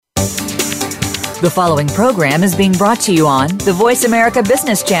The following program is being brought to you on the Voice America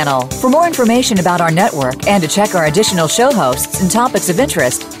Business Channel. For more information about our network and to check our additional show hosts and topics of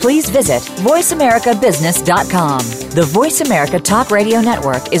interest, please visit voiceamericabusiness.com. The Voice America Talk Radio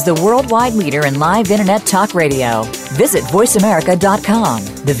Network is the worldwide leader in live Internet talk radio. Visit voiceamerica.com.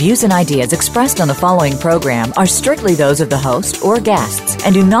 The views and ideas expressed on the following program are strictly those of the host or guests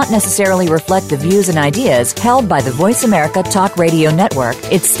and do not necessarily reflect the views and ideas held by the Voice America Talk Radio Network,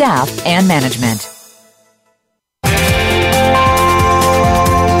 its staff, and management.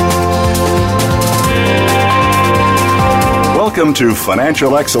 Welcome to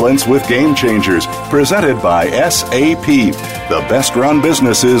Financial Excellence with Game Changers, presented by SAP. The best-run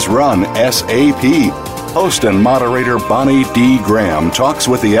businesses run SAP. Host and moderator Bonnie D. Graham talks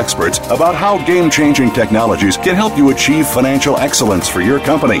with the experts about how game-changing technologies can help you achieve financial excellence for your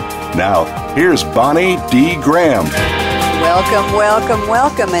company. Now, here's Bonnie D. Graham. Welcome, welcome,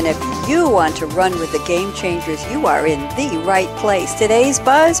 welcome. And if you want to run with the Game Changers, you are in the right place. Today's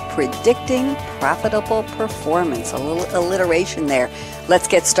buzz, predicting profitable performance. A little alliteration there. Let's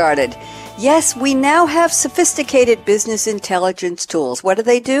get started. Yes, we now have sophisticated business intelligence tools. What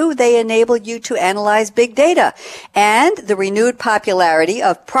do? They enable you to analyze big data. And the renewed popularity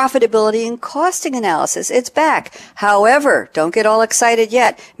of profitability and costing analysis, it's back. However, don't get all excited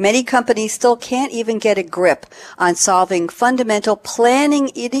yet. Many companies still can't even get a grip on solving fundamental planning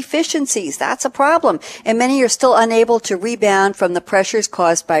inefficiencies. That's a problem. And many are still unable to rebound from the pressures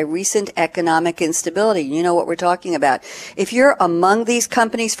caused by recent economic instability. You know what we're talking about. If you're among these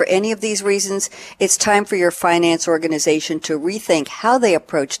companies for any of these reasons, it's time for your finance organization to rethink how they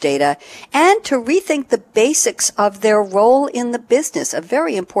approach data and to rethink the basics of their role in the business, a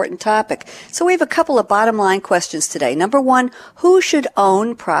very important topic. So we have a couple of bottom line questions today. Number one, who should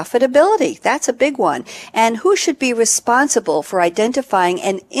own profitability? That's a big one. And who should be responsible for identifying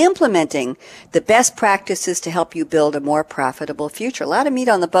and implementing the best practices to help you build a more profitable future? A lot of meat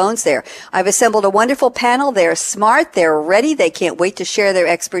on the bones there. I've assembled a wonderful panel. They're smart. They're ready. They can't wait to share their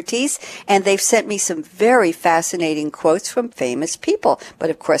expertise. And they've sent me some very fascinating quotes from famous people. But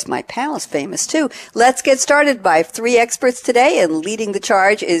of course, my panel is famous too. Let's get started by three experts today. And leading the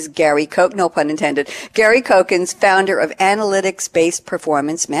charge is Gary Koch, no pun intended. Gary Kochins, founder of Analytics-Based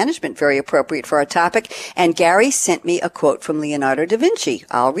Performance Management, very appropriate for our topic. And Gary sent me a quote from Leonardo da Vinci.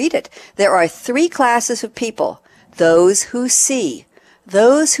 I'll read it. There are three classes of people: those who see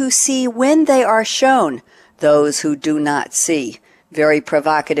when they are shown, those who do not see. Very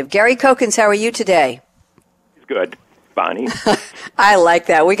provocative. Gary Kochins, how are you today? Good, Bonnie. I like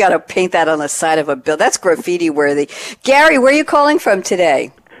that. We got to paint that on the side of a bill. That's graffiti worthy. Gary, where are you calling from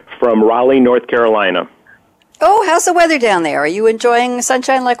today? From Raleigh, North Carolina. Oh, how's the weather down there? Are you enjoying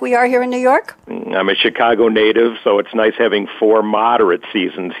sunshine like we are here in New York? I'm a Chicago native, so it's nice having 4 moderate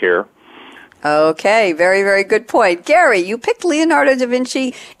seasons here. Okay, very, very good point. Gary, you picked Leonardo da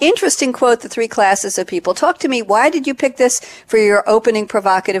Vinci. Interesting quote, the three classes of people. Talk to me, why did you pick this for your opening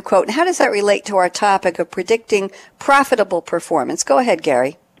provocative quote, and how does that relate to our topic of predicting profitable performance? Go ahead,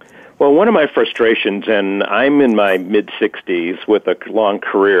 Gary. Well, one of my frustrations, and I'm in my mid-60s with a long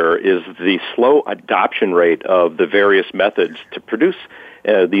career, is the slow adoption rate of the various methods to produce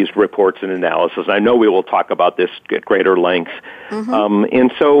these reports and analysis. I know we will talk about this at greater length. Mm-hmm.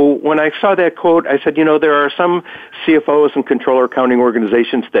 And so when I saw that quote, I said, there are some CFOs and controller accounting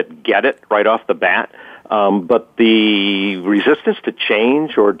organizations that get it right off the bat. But the resistance to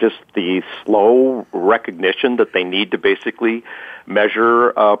change, or just the slow recognition that they need to basically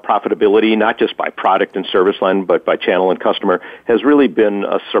measure profitability, not just by product and service line, but by channel and customer, has really been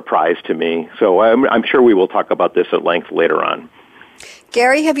a surprise to me. So I'm sure we will talk about this at length later on.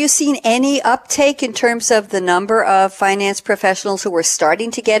 Gary, have you seen any uptake in terms of the number of finance professionals who are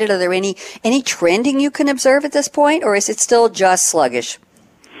starting to get it? Are there any trending you can observe at this point, or is it still just sluggish?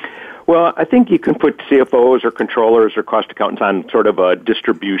 Well, I think you can put CFOs or controllers or cost accountants on sort of a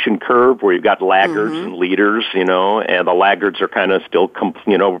distribution curve where you've got laggards and leaders, and the laggards are kind of still,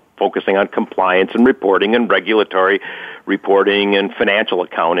 focusing on compliance and reporting and regulatory reporting and financial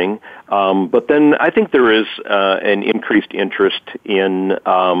accounting. But then I think there is an increased interest in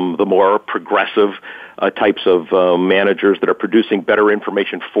the more progressive types of managers that are producing better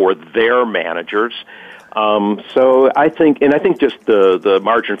information for their managers. So I think just the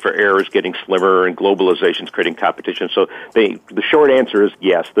margin for error is getting slimmer, and globalization is creating competition. So the short answer is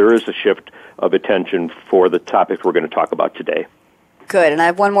yes, there is a shift of attention for the topic we're going to talk about today. Good. And I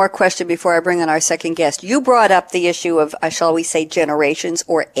have one more question before I bring on our second guest. You brought up the issue of, shall we say, generations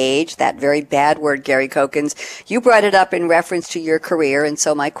or age, that very bad word, Gary Kokens. You brought it up in reference to your career. And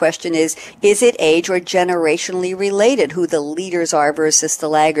so my question is it age or generationally related, who the leaders are versus the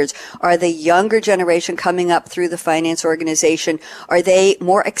laggards? Are the younger generation coming up through the finance organization, are they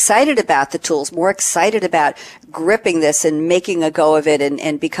more excited about the tools, more excited about gripping this and making a go of it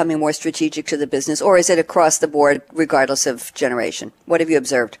and becoming more strategic to the business? Or is it across the board, regardless of generation? What have you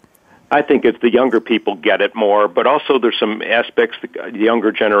observed? I think it's the younger people get it more, but also there's some aspects, the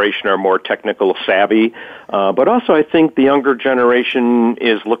younger generation are more technical savvy, but also I think the younger generation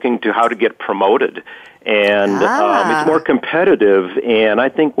is looking to how to get promoted, and it's more competitive, and I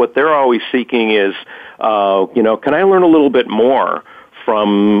think what they're always seeking is, can I learn a little bit more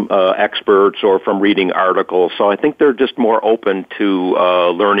from experts or from reading articles? So I think they're just more open to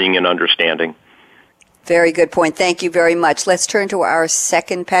learning and understanding. Very good point. Thank you very much. Let's turn to our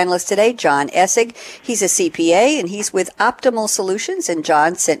second panelist today, John Essig. He's a CPA, and he's with Optimal Solutions, and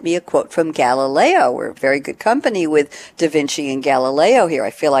John sent me a quote from Galileo. We're very good company with Da Vinci and Galileo here. I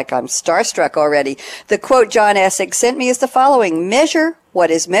feel like I'm starstruck already. The quote John Essig sent me is the following: measure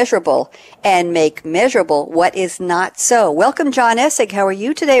what is measurable and make measurable what is not so. Welcome, John Essig. How are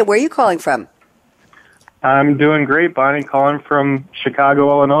you today? Where are you calling from? I'm doing great, Bonnie, calling from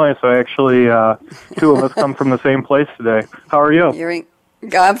Chicago, Illinois. So actually, two of us come from the same place today. How are you?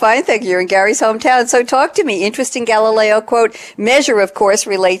 I'm fine, thank you. You're in Gary's hometown. So talk to me. Interesting Galileo quote. Measure, of course,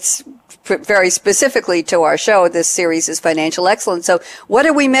 relates very specifically to our show. This series is Financial Excellence. So what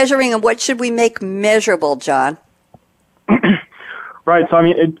are we measuring and what should we make measurable, John? Right. So, I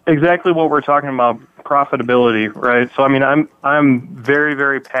mean, exactly what we're talking about, profitability, right? So, I mean, I'm very,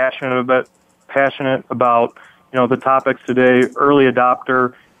 very passionate about the topics today, early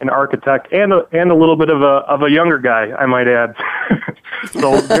adopter, an architect, and a little bit of a younger guy, I might add.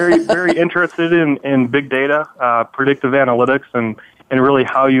 So very, very interested in big data, predictive analytics, and really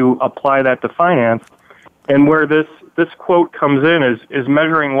how you apply that to finance. And where this quote comes in is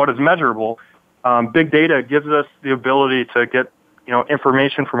measuring what is measurable. Big data gives us the ability to get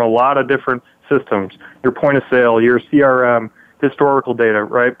information from a lot of different systems, your point of sale, your CRM, historical data,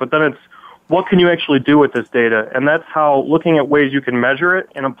 right? But then it's what can you actually do with this data? And that's how looking at ways you can measure it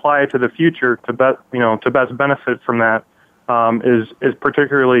and apply it to the future to best benefit from that is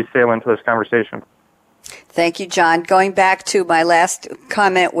particularly salient to this conversation. Thank you, John. Going back to my last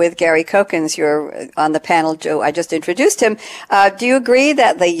comment with Gary Kokens, you're on the panel, Joe. I just introduced him. Do you agree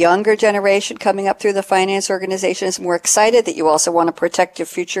that the younger generation coming up through the finance organization is more excited, that you also want to protect the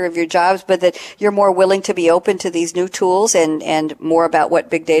future of your jobs, but that you're more willing to be open to these new tools and more about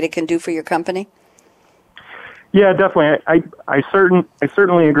what big data can do for your company? Yeah, definitely. I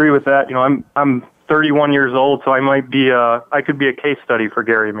certainly agree with that. I'm 31 years old, so I could be a case study for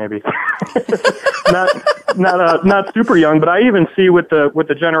Gary, maybe. not super young, but I even see with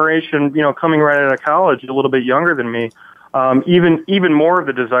the generation, coming right out of college, a little bit younger than me, even more of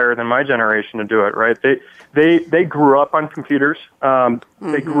the desire than my generation to do it. Right? They grew up on computers.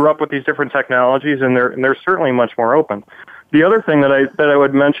 They grew up with these different technologies, and they're certainly much more open. The other thing that I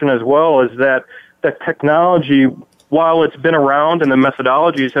would mention as well is that technology, while it's been around and the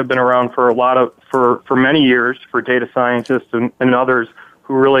methodologies have been around for many years for data scientists and others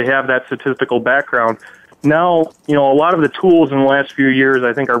who really have that statistical background, now, a lot of the tools in the last few years,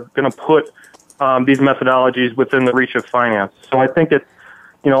 I think, are going to put these methodologies within the reach of finance. So I think it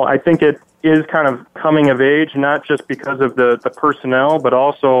is kind of coming of age, not just because of the personnel, but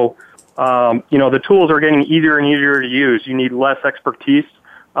also, the tools are getting easier and easier to use. You need less expertise.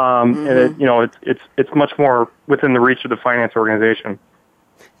 And it's much more within the reach of the finance organization.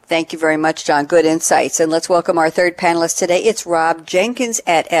 Thank you very much, John. Good insights. And let's welcome our third panelist today. It's Rob Jenkins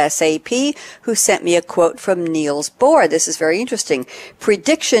at SAP, who sent me a quote from Niels Bohr. This is very interesting.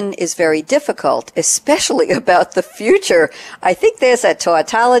 Prediction is very difficult, especially about the future. I think there's a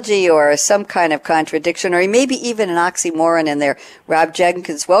tautology or some kind of contradiction, or maybe even an oxymoron in there. Rob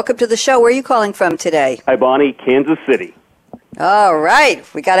Jenkins, welcome to the show. Where are you calling from today? Hi, Bonnie, Kansas City. All right.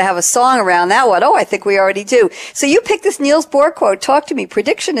 We got to have a song around that one. Oh, I think we already do. So you picked this Niels Bohr quote. Talk to me.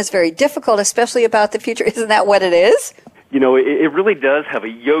 Prediction is very difficult, especially about the future. Isn't that what it is? It really does have a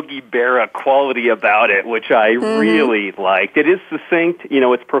Yogi Berra quality about it, which I really liked. It is succinct.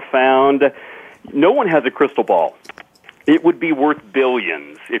 It's profound. No one has a crystal ball. It would be worth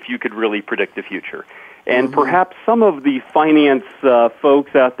billions if you could really predict the future. And perhaps some of the finance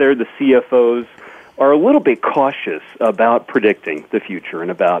folks out there, the CFOs, are a little bit cautious about predicting the future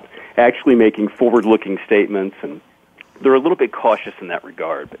and about actually making forward-looking statements, and they're a little bit cautious in that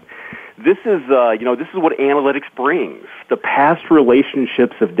regard. But this is what analytics brings. The past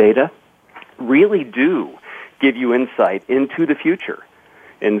relationships of data really do give you insight into the future.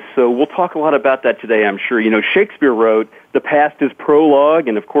 And so we'll talk a lot about that today, I'm sure. Shakespeare wrote, "The past is prologue,"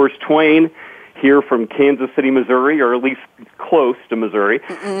 and of course Twain, here from Kansas City, Missouri, or at least close to Missouri,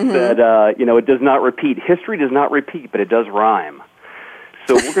 said, it does not repeat. History does not repeat, but it does rhyme.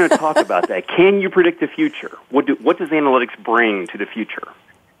 So we're going to talk about that. Can you predict the future? What does analytics bring to the future?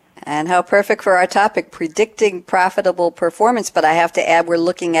 And how perfect for our topic, predicting profitable performance. But I have to add, we're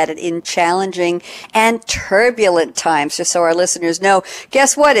looking at it in challenging and turbulent times, just so our listeners know.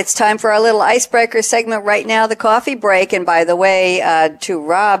 Guess what? It's time for our little icebreaker segment right now, the coffee break. And by the way, to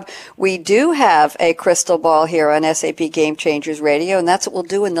Rob, we do have a crystal ball here on SAP Game Changers Radio, and that's what we'll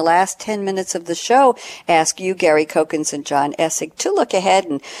do in the last 10 minutes of the show. Ask you, Gary Kokens and John Essig, to look ahead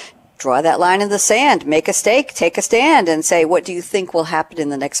and draw that line in the sand, make a stake, take a stand, and say, what do you think will happen in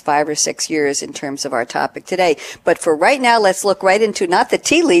the next 5 or 6 years in terms of our topic today? But for right now, let's look right into not the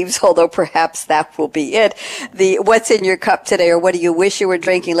tea leaves, although perhaps that will be it. The what's in your cup today, or what do you wish you were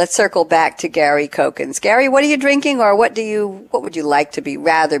drinking? Let's circle back to Gary Kokens. Gary, what are you drinking, or what would you like to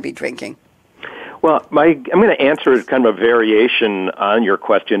rather be drinking? Well, I'm going to answer kind of a variation on your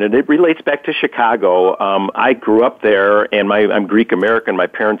question, and it relates back to Chicago. I grew up there, and I'm Greek American. My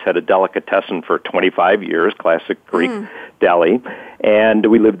parents had a delicatessen for 25 years, classic Greek deli, and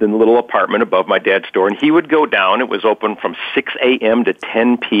we lived in a little apartment above my dad's store, and he would go down. It was open from 6 a.m. to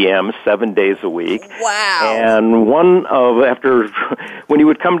 10 p.m., 7 days a week. Wow. And when he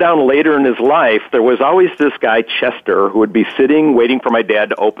would come down later in his life, there was always this guy, Chester, who would be sitting, waiting for my dad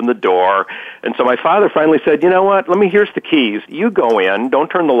to open the door. And so my father finally said, you know what, here's the keys. You go in, don't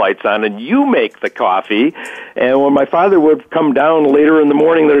turn the lights on, and you make the coffee. And when my father would come down later in the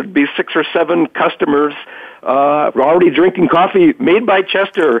morning, there would be 6 or 7 customers already drinking coffee made by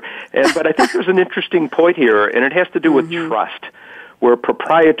Chester. But I think there's an interesting point here, and it has to do with trust, where a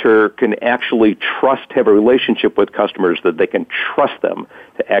proprietor can actually have a relationship with customers that they can trust them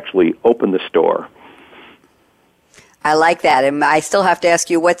to actually open the store. I like that. And I still have to ask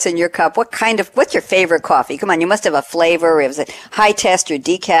you, what's in your cup? What's your favorite coffee? Come on, you must have a flavor. Is it high test or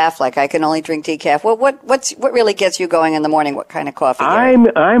decaf? Like I can only drink decaf. What really gets you going in the morning? What kind of coffee?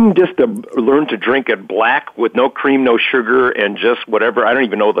 I'm just learned to drink it black with no cream, no sugar, and just whatever. I don't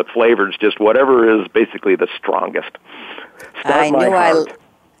even know the flavors. Just whatever is basically the strongest.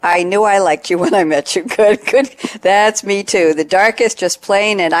 I knew I liked you when I met you. Good. That's me too. The darkest, just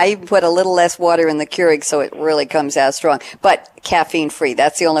plain, and I put a little less water in the Keurig so it really comes out strong. But caffeine free.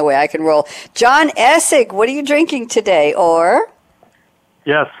 That's the only way I can roll. John Essig, what are you drinking today? Or?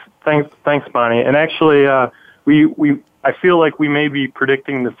 Yes, thanks, Bonnie. And actually, I feel like we may be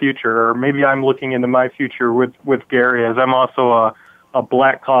predicting the future, or maybe I'm looking into my future with Gary, as I'm also a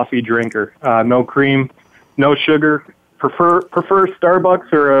black coffee drinker. No cream, no sugar. Prefer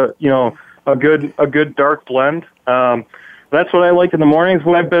Starbucks or a good dark blend. That's what I like in the mornings.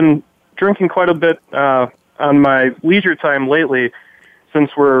 What I've been drinking quite a bit on my leisure time lately,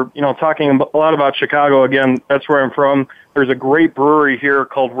 since we're talking a lot about Chicago again. That's where I'm from. There's a great brewery here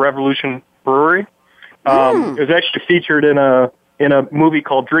called Revolution Brewery. It was actually featured in a movie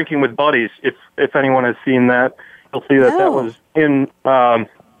called Drinking with Buddies. If anyone has seen that, you'll see that was in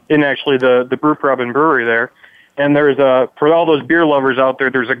actually the Brew Pub and Brewery there. And there's for all those beer lovers out there,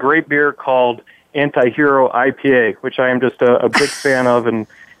 there's a great beer called Anti-Hero IPA, which I am just a big fan of, and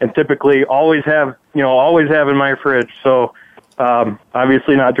typically always have in my fridge. So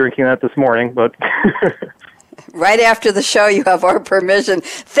obviously not drinking that this morning, but right after the show, you have our permission.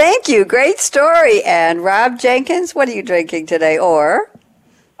 Thank you. Great story. And Rob Jenkins, what are you drinking today? Or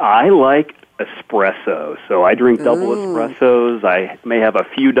I like espresso. So I drink double espressos. I may have a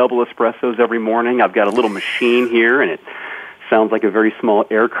few double espressos every morning. I've got a little machine here, and it sounds like a very small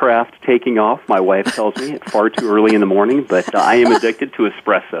aircraft taking off. My wife tells me it's far too early in the morning, but I am addicted to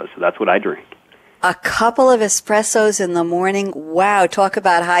espresso, so that's what I drink. A couple of espressos in the morning. Wow, talk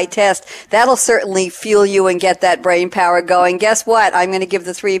about high test. That'll certainly fuel you and get that brain power going. Guess what? I'm going to give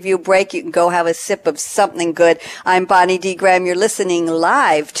the three of you a break. You can go have a sip of something good. I'm Bonnie D. Graham. You're listening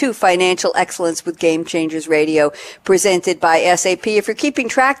live to Financial Excellence with Game Changers Radio, presented by SAP. If you're keeping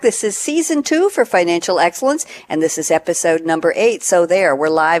track, this is Season 2 for Financial Excellence, and this is episode number 8. So there, we're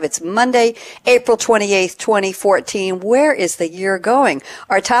live. It's Monday, April 28th, 2014. Where is the year going?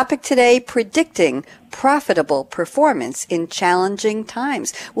 Our topic today, predicting profitable performance in challenging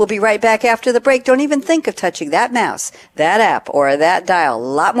times. We'll be right back after the break. Don't even think of touching that mouse, that app, or that dial. A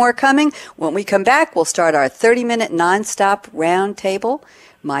lot more coming. When we come back, we'll start our 30-minute nonstop roundtable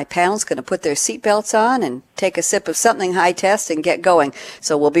my panel's going to put their seatbelts on and take a sip of something high test and get going.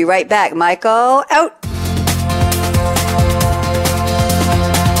 So we'll be right back. Michael, out.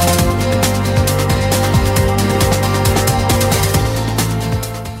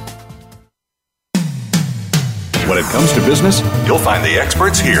 When it comes to business, you'll find the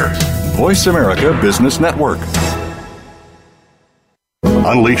experts here. Voice America Business Network.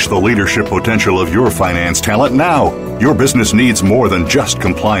 Unleash the leadership potential of your finance talent now. Your business needs more than just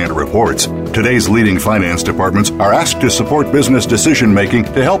compliant reports. Today's leading finance departments are asked to support business decision-making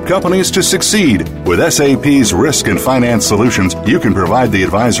to help companies to succeed. With SAP's Risk and Finance Solutions, you can provide the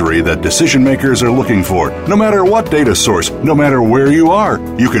advisory that decision-makers are looking for. No matter what data source, no matter where you are,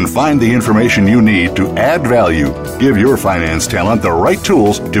 you can find the information you need to add value. Give your finance talent the right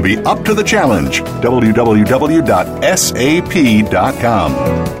tools to be up to the challenge. www.sap.com.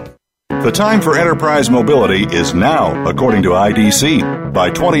 The time for enterprise mobility is now, according to IDC. By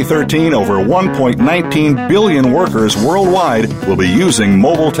 2013, over 1.19 billion workers worldwide will be using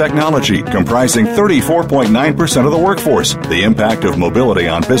mobile technology, comprising 34.9% of the workforce. The impact of mobility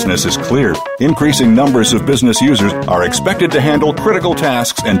on business is clear. Increasing numbers of business users are expected to handle critical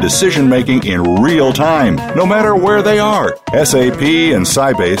tasks and decision-making in real time, no matter where they are. SAP and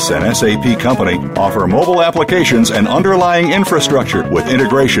Sybase, an SAP company, offer mobile applications and underlying infrastructure with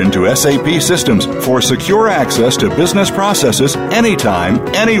integration to SAP systems for secure access to business processes anytime,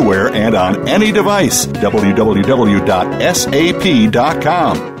 anywhere, and on any device. www.sap.com.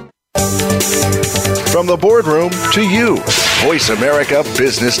 From the boardroom to you, Voice America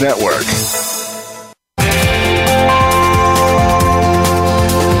Business Network.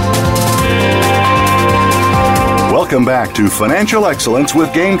 Welcome back to Financial Excellence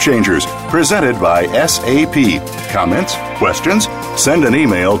with Game Changers, presented by SAP. Comments? Questions? Send an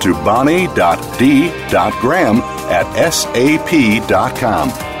email to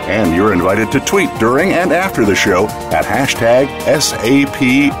bonnie.d.graham@sap.com. And you're invited to tweet during and after the show at hashtag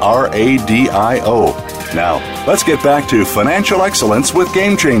SAPRADIO. Now, let's get back to Financial Excellence with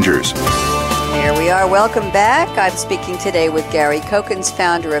Game Changers. Here we are. Welcome back. I'm speaking today with Gary Kokens,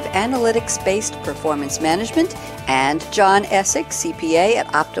 founder of Analytics-Based Performance Management, and John Essig, CPA at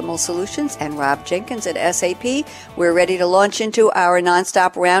Optimal Solutions, and Rob Jenkins at SAP. We're ready to launch into our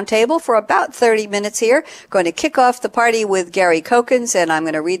nonstop roundtable for about 30 minutes here. Going to kick off the party with Gary Kokens, and I'm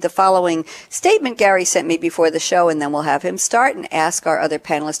going to read the following statement Gary sent me before the show, and then we'll have him start and ask our other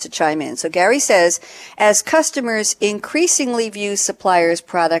panelists to chime in. So Gary says, as customers increasingly view suppliers'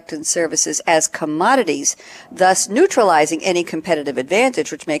 product and services as commodities, thus neutralizing any competitive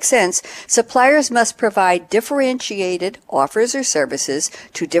advantage, which makes sense, suppliers must provide differentiated offers or services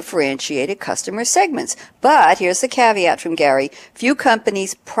to differentiated customer segments. But here's the caveat from Gary. Few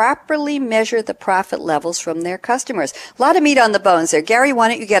companies properly measure the profit levels from their customers. A lot of meat on the bones there. Gary, why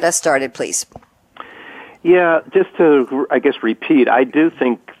don't you get us started, please? Yeah, just to, I guess, repeat, I do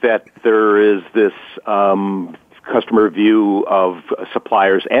think that there is this customer view of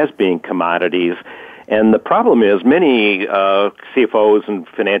suppliers as being commodities. And the problem is many CFOs and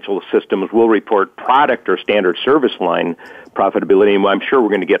financial systems will report product or standard service line profitability. And I'm sure we're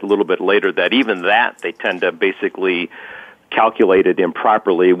going to get a little bit later that even that they tend to basically calculate it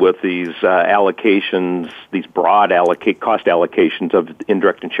improperly with these allocations, these broad cost allocations of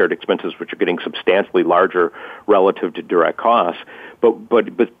indirect and shared expenses, which are getting substantially larger relative to direct costs. But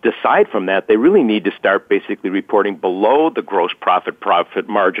aside from that, they really need to start basically reporting below the gross profit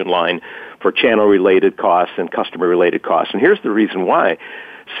margin line for channel-related costs and customer-related costs. And here's the reason why.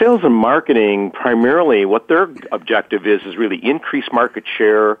 Sales and marketing, primarily, what their objective is really increase market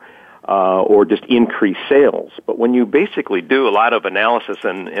share or just increase sales. But when you basically do a lot of analysis,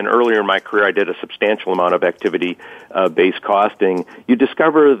 and earlier in my career I did a substantial amount of activity-based costing, you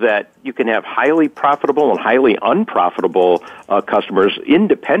discover that you can have highly profitable and highly unprofitable customers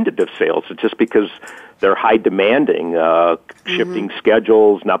independent of sales. It's just because they're high demanding, shifting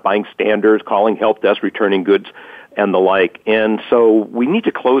schedules, not buying standards, calling help desk, returning goods, and the like. And so we need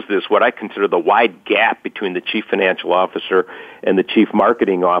to close this, what I consider the wide gap between the chief financial officer and the chief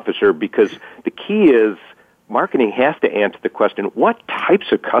marketing officer, because the key is marketing has to answer the question, what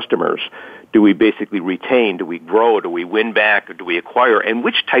types of customers do we basically retain? Do we grow? Do we win back? Or do we acquire? And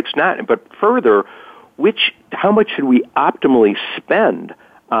which types not? But further, how much should we optimally spend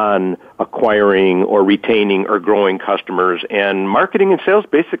on acquiring or retaining or growing customers? And marketing and sales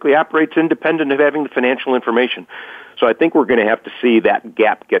basically operates independent of having the financial information. So I think we're going to have to see that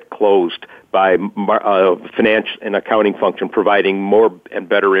gap get closed by finance and accounting function providing more and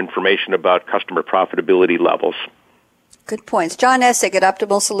better information about customer profitability levels. Good points. John Essig at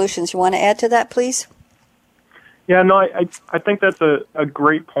Optimal Solutions. You want to add to that, please? Yeah, no, I think that's a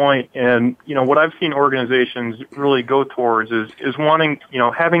great point. And, what I've seen organizations really go towards is wanting,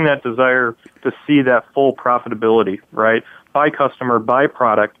 having that desire to see that full profitability, right? By customer, by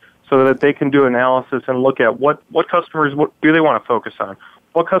product, so that they can do analysis and look at what customers, what do they want to focus on?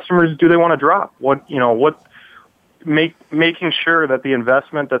 What customers do they want to drop? Making sure that the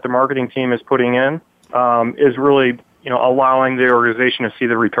investment that the marketing team is putting in is really, allowing the organization to see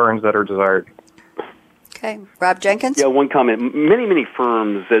the returns that are desired. Okay. Rob Jenkins? Yeah, one comment. Many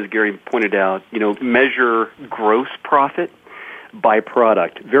firms, as Gary pointed out, measure gross profit by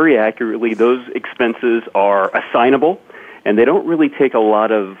product. Very accurately, those expenses are assignable, and they don't really take a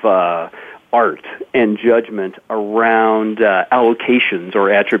lot of art and judgment around allocations or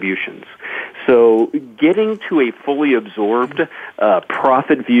attributions. So getting to a fully absorbed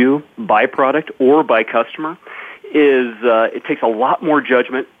profit view by product or by customer it takes a lot more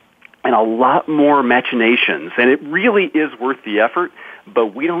judgment and a lot more machinations, and it really is worth the effort,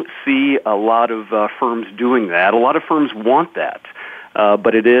 but we don't see a lot of firms doing that. A lot of firms want that,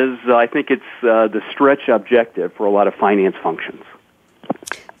 but it is, I think it's the stretch objective for a lot of finance functions.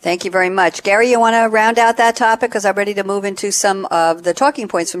 Thank you very much. Gary, you want to round out that topic? Because I'm ready to move into some of the talking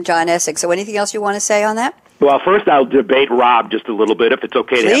points from John Essig. So anything else you want to say on that? Well, first I'll debate Rob just a little bit, if it's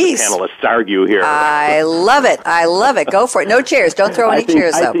okay Please. To have the panelists argue here. I love it. Go for it. No chairs. Don't throw any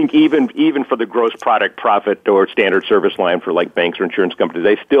chairs, though. I think even for the gross product profit or standard service line for like banks or insurance companies,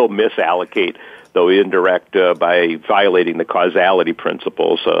 they still misallocate, though indirect, by violating the causality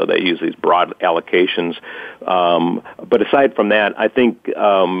principle. So they use these broad allocations. But aside from that, I think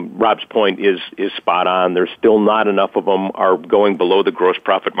Rob's point is spot on. There's still not enough of them are going below the gross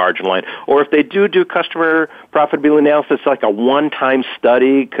profit margin line. Or if they do customer profitability analysis, like a one-time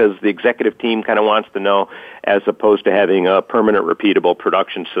study, because the executive team kind of wants to know, as opposed to having a permanent, repeatable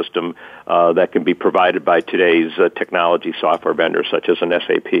production system that can be provided by today's technology software vendors, such as an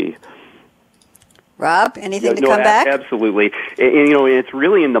SAP. Rob, anything to come back? Absolutely. It's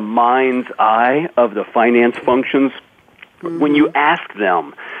really in the mind's eye of the finance functions. Mm-hmm. When you ask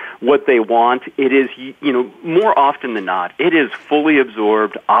them what they want, it is, more often than not, it is fully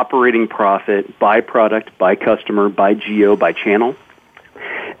absorbed operating profit by product, by customer, by geo, by channel.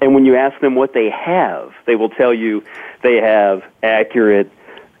 And when you ask them what they have, they will tell you they have accurate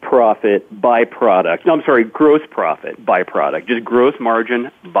profit by product. No, I'm sorry, gross profit by product. Just gross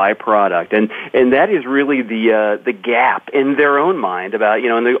margin by product. And that is really the gap in their own mind about,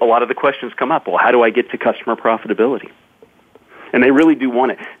 and a lot of the questions come up, well, how do I get to customer profitability? And they really do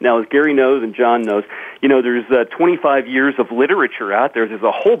want it. Now, as Gary knows and John knows, there's 25 years of literature out there. There's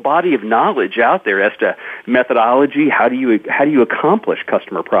a whole body of knowledge out there as to methodology. How do you accomplish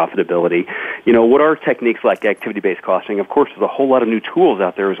customer profitability? What are techniques like activity-based costing? Of course, there's a whole lot of new tools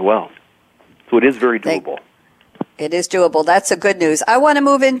out there as well. So it is very doable. It is doable. That's a good news. I want to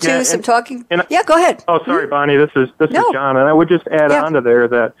move into some talking. Yeah, go ahead. Oh, sorry, Bonnie. This is John, and I would just add on to there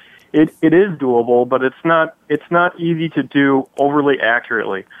that it is doable, but it's not easy to do overly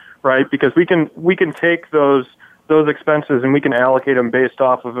accurately, right? Because we can take those expenses and we can allocate them based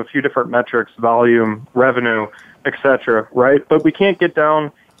off of a few different metrics, volume, revenue, etc., right? But we can't get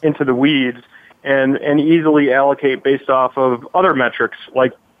down into the weeds and easily allocate based off of other metrics,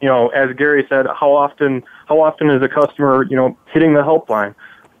 like, as Gary said, how often is a customer, hitting the helpline?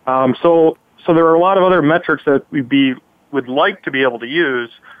 So there are a lot of other metrics that would like to be able to use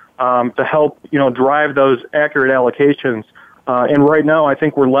to help, drive those accurate allocations. And right now, I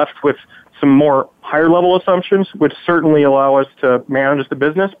think we're left with some more higher-level assumptions, which certainly allow us to manage the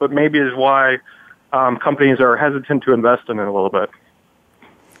business, but maybe is why companies are hesitant to invest in it a little bit.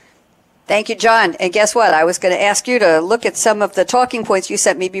 Thank you, John. And guess what? I was going to ask you to look at some of the talking points you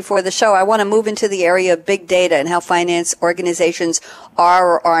sent me before the show. I want to move into the area of big data and how finance organizations are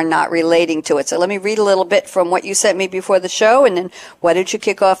or are not relating to it. So let me read a little bit from what you sent me before the show, and then why don't you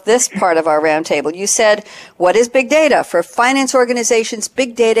kick off this part of our roundtable? You said, what is big data? For finance organizations,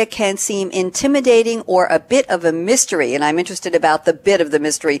 big data can seem intimidating or a bit of a mystery, and I'm interested about the bit of the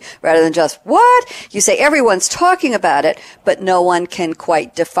mystery rather than just, what? You say everyone's talking about it, but no one can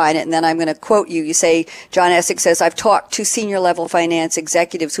quite define it. And then I'm going to quote you. You say, John Essig says, I've talked to senior level finance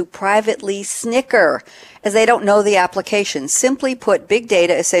executives who privately snicker as they don't know the application. Simply put, big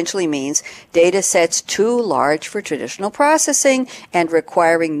data essentially means data sets too large for traditional processing and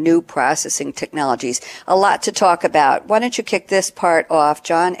requiring new processing technologies. A lot to talk about. Why don't you kick this part off?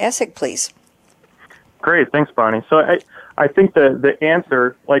 John Essig, please. Great. Thanks, Bonnie. So I think the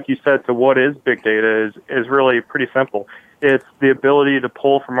answer, like you said, to what is big data is really pretty simple. It's the ability to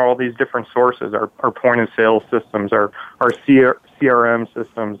pull from all these different sources, our point-of-sale systems, our CRM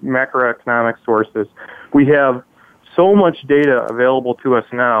systems, macroeconomic sources. We have so much data available to us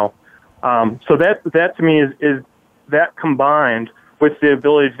now. So that to me is that combined with the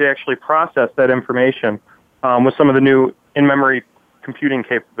ability to actually process that information with some of the new in-memory computing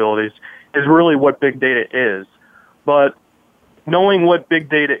capabilities is really what big data is. But knowing what big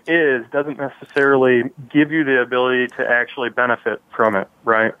data is doesn't necessarily give you the ability to actually benefit from it,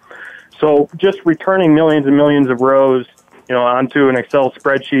 right? So just returning millions and millions of rows, onto an Excel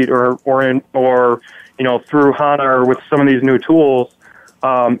spreadsheet or through HANA or with some of these new tools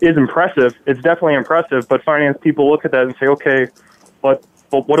is impressive. It's definitely impressive, but finance people look at that and say, okay, but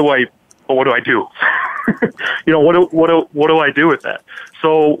what do I do? What do I do with that?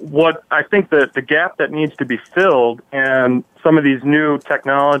 So what I think that the gap that needs to be filled, and some of these new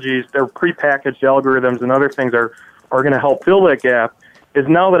technologies, their prepackaged algorithms and other things are going to help fill that gap, is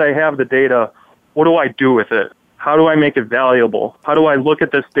now that I have the data, what do I do with it? How do I make it valuable? How do I look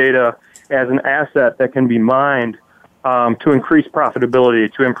at this data as an asset that can be mined to increase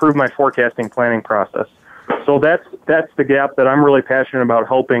profitability, to improve my forecasting planning process? So that's the gap that I'm really passionate about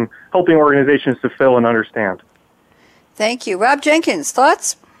helping organizations to fill and understand. Thank you. Rob Jenkins,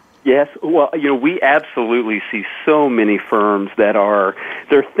 thoughts? Yes. Well, we absolutely see so many firms that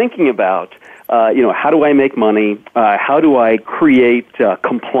they're thinking about, how do I make money? How do I create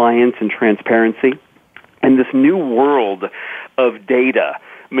compliance and transparency? And this new world of data,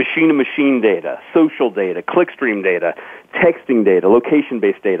 machine-to-machine data, social data, clickstream data, texting data,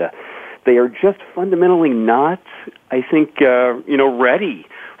 location-based data, they are just fundamentally not, I think, ready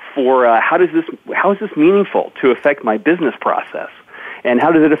for how is this meaningful to affect my business process, and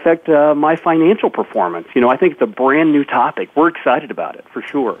how does it affect my financial performance? I think it's a brand new topic. We're excited about it for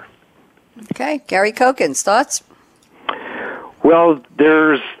sure. Okay, Gary Kokins, thoughts? Well,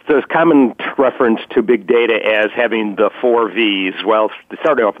 there's common reference to big data as having the 4 V's. Well,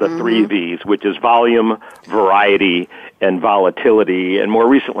 starting off with the 3 V's, which is volume, variety, and volatility. And more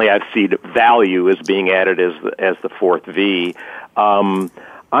recently, I've seen value as being added as the 4th V.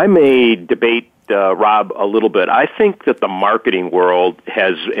 I may debate, Rob, a little bit. I think that the marketing world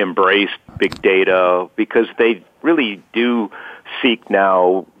has embraced big data because they really do seek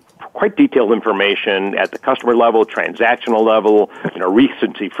now quite detailed information at the customer level, transactional level,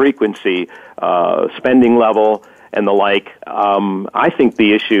 recency, frequency, spending level, and the like. I think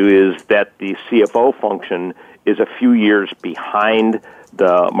the issue is that the CFO function is a few years behind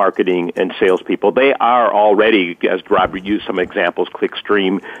the marketing and salespeople. They are already, as Rob used some examples,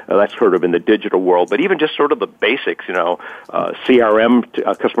 Clickstream, that's sort of in the digital world, but even just sort of the basics,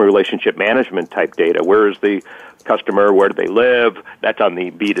 CRM, customer relationship management type data. Where is the customer? Where do they live? That's on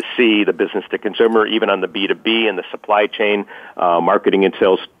the B2C, the business to consumer. Even on the B2B and the supply chain, marketing and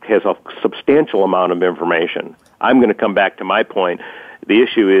sales has a substantial amount of information. I'm going to come back to my point. The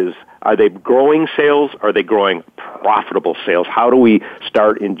issue is, are they growing sales? Are they growing profitable sales? How do we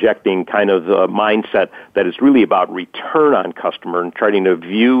start injecting kind of the mindset that is really about return on customer and trying to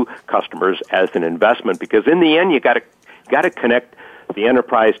view customers as an investment? Because in the end, you got to connect the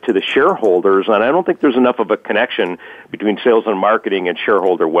enterprise to the shareholders, and I don't think there's enough of a connection between sales and marketing and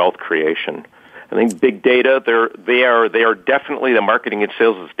shareholder wealth creation. I think big data, they are definitely, the marketing and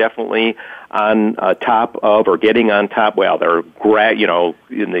sales is definitely on top of, or getting on top. Well, they're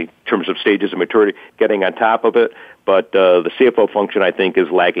in the terms of stages of maturity, getting on top of it. But the CFO function, I think, is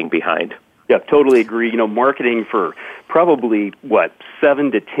lagging behind. Yeah, totally agree. Marketing for probably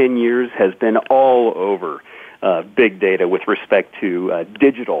 7 to 10 years has been all over big data with respect to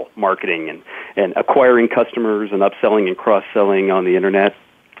digital marketing and acquiring customers and upselling and cross-selling on the internet.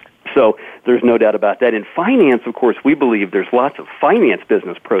 So there's no doubt about that. In finance, of course, we believe there's lots of finance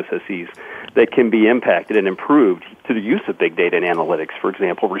business processes that can be impacted and improved to the use of big data and analytics. For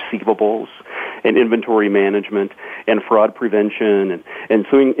example, receivables and inventory management and fraud prevention, and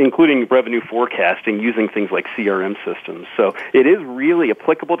so including revenue forecasting using things like CRM systems. So it is really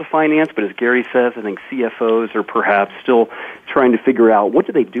applicable to finance, but as Gary says, I think CFOs are perhaps still trying to figure out what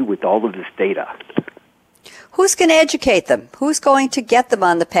do they do with all of this data. Who's going to educate them? Who's going to get them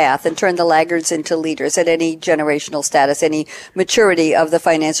on the path and turn the laggards into leaders at any generational status, any maturity of the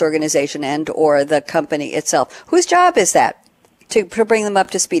finance organization and or the company itself? Whose job is that to bring them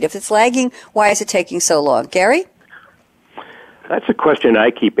up to speed? If it's lagging, why is it taking so long? Gary? That's a question I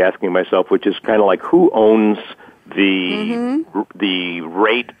keep asking myself, which is kind of like, who owns the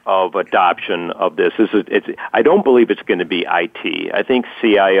rate of adoption of this? I don't believe it's going to be IT. I think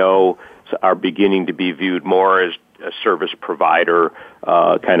CIO are beginning to be viewed more as a service provider,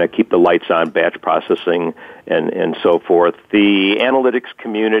 kind of keep the lights on, batch processing, and so forth. The analytics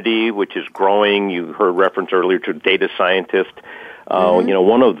community, which is growing, you heard reference earlier to data scientists,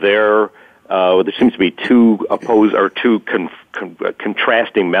 one of their there seems to be two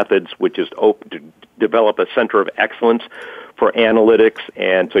contrasting methods, which is to develop a center of excellence for analytics,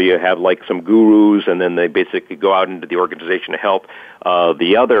 and so you have like some gurus, and then they basically go out into the organization to help.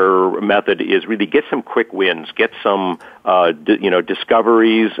 The other method is really get some quick wins, get some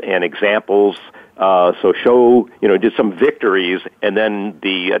discoveries and examples. So show just some victories, and then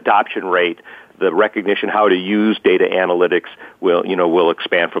the adoption rate, the recognition how to use data analytics will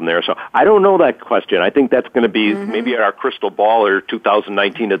expand from there. So I don't know that question. I think that's going to be maybe our crystal ball or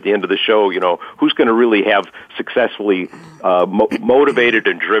 2019 at the end of the show. Who's going to really have successfully motivated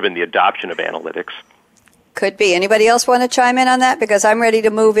and driven the adoption of analytics? Could be. Anybody else want to chime in on that? Because I'm ready to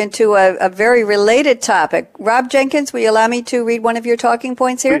move into a very related topic. Rob Jenkins, will you allow me to read one of your talking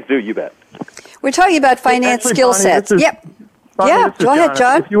points here? Please do, you bet. We're talking about finance skill sets. Yep. Bonnie, go ahead,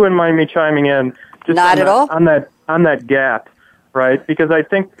 John. If you wouldn't mind me chiming in, just not at all on that gap, right? Because I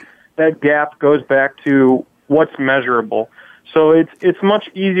think that gap goes back to what's measurable. So it's much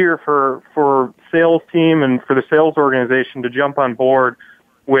easier for sales team and for the sales organization to jump on board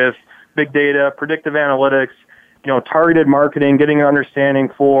with big data, predictive analytics, targeted marketing, getting an understanding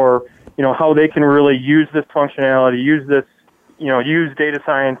for how they can really use this functionality, use this, use data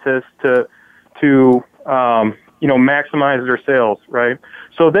scientists to maximize their sales, right?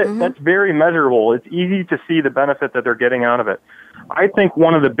 So that's very measurable. It's easy to see the benefit that they're getting out of it. I think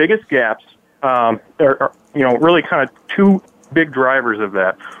one of the biggest gaps, there are, really kind of two big drivers of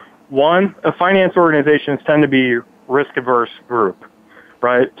that. One, finance organizations tend to be risk-averse group,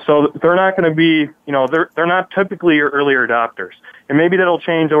 right? So they're not going to be, they're not typically your early adopters. And maybe that'll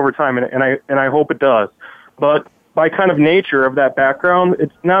change over time, and I hope it does. But by kind of nature of that background,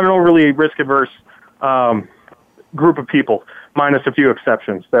 it's not an overly risk-averse group of people, minus a few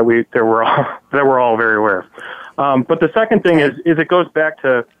exceptions that we're all very aware of. But the second thing is it goes back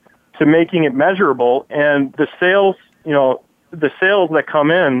to making it measurable, and the sales that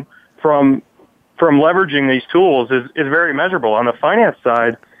come in from leveraging these tools is very measurable. On the finance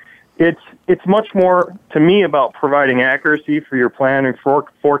side, it's much more to me about providing accuracy for your plan and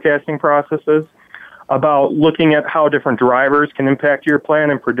forecasting processes, about looking at how different drivers can impact your plan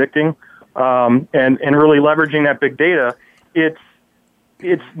and predicting. And really leveraging that big data, it's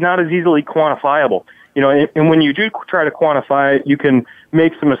not as easily quantifiable. And when you do try to quantify it, you can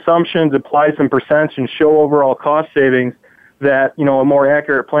make some assumptions, apply some percents, and show overall cost savings that, a more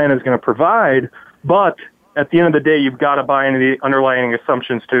accurate plan is going to provide. But at the end of the day, you've got to buy into the underlying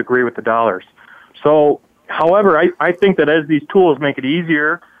assumptions to agree with the dollars. So, however, I think that as these tools make it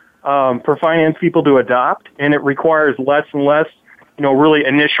easier for finance people to adopt, and it requires less and less really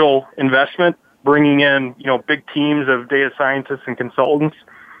initial investment, bringing in, big teams of data scientists and consultants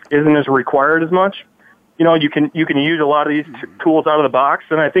isn't as required as much. You can use a lot of these tools out of the box,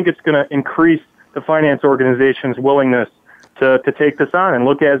 and I think it's going to increase the finance organization's willingness to take this on and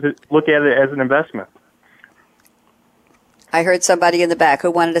look at it as an investment. I heard somebody in the back who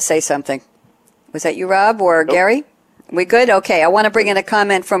wanted to say something. Was that you, Rob, or Gary? We good? Okay. I want to bring in a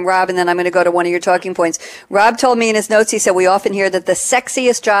comment from Rob, and then I'm going to go to one of your talking points. Rob told me in his notes, he said, we often hear that the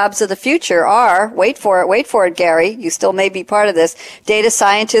sexiest jobs of the future are, wait for it, Gary, you still may be part of this, data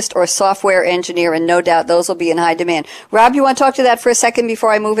scientist or software engineer, and no doubt those will be in high demand. Rob, you want to talk to that for a second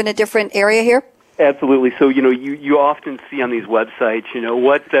before I move in a different area here? Absolutely. So, you often see on these websites,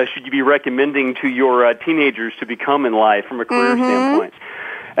 what should you be recommending to your teenagers to become in life from a career standpoint?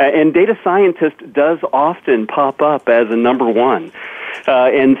 And data scientist does often pop up as a number one.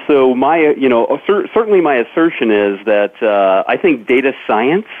 And so certainly my assertion is that I think data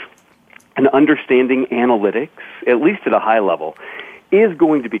science and understanding analytics, at least at a high level, is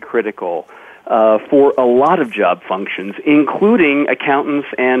going to be critical for a lot of job functions, including accountants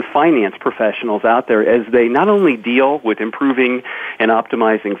and finance professionals out there, as they not only deal with improving and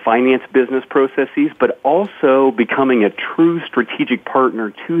optimizing finance business processes, but also becoming a true strategic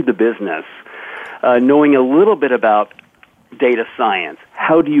partner to the business, knowing a little bit about data science.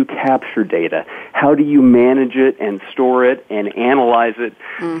 How do you capture data? How do you manage it and store it and analyze it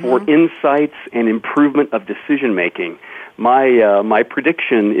for insights and improvement of decision making? My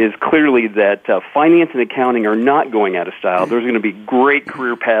prediction is clearly that finance and accounting are not going out of style. There's going to be great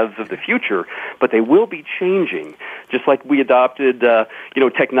career paths of the future, but they will be changing. Just like we adopted,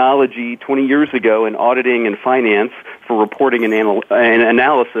 technology 20 years ago in auditing and finance for reporting and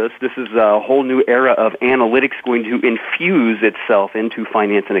analysis, this is a whole new era of analytics going to infuse itself into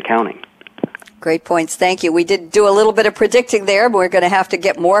finance and accounting. Great points. Thank you. We did do a little bit of predicting there, but we're going to have to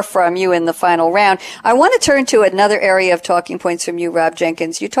get more from you in the final round. I want to turn to another area of talking points from you, Rob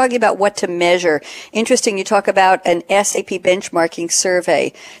Jenkins. You're talking about what to measure. Interesting, you talk about an SAP benchmarking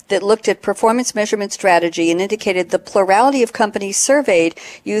survey that looked at performance measurement strategy and indicated the plurality of companies surveyed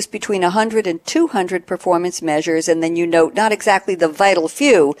used between 100 and 200 performance measures, and then you note not exactly the vital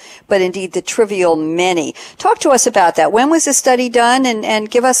few, but indeed the trivial many. Talk to us about that. When was this study done, and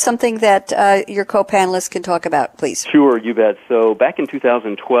give us something that your co-panelists can talk about, please. Sure, you bet. So back in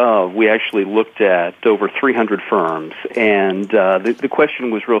 2012, we actually looked at over 300 firms, and the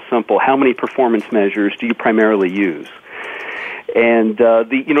question was real simple. How many performance measures do you primarily use? And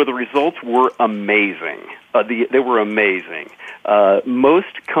the results were amazing. They were amazing.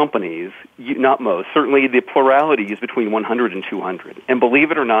 Most companies, not most, certainly the plurality is between 100 and 200. And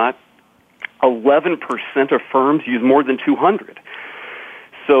believe it or not, 11% of firms use more than 200.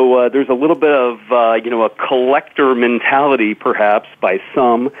 So there's a little bit of, a collector mentality perhaps by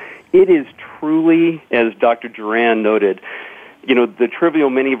some. It is truly, as Dr. Duran noted, the trivial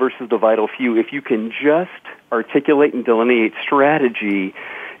many versus the vital few. If you can just articulate and delineate strategy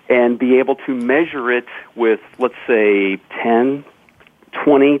and be able to measure it with, let's say, 10,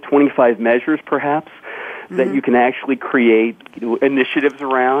 20, 25 measures perhaps, that you can actually create initiatives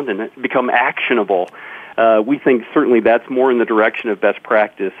around and become actionable. We think certainly that's more in the direction of best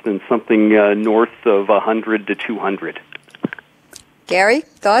practice than something north of 100 to 200. Gary,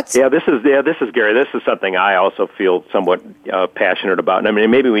 thoughts? Yeah, this is Gary. This is something I also feel somewhat passionate about. And I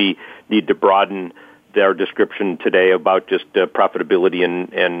mean, maybe we need to broaden their description today about just profitability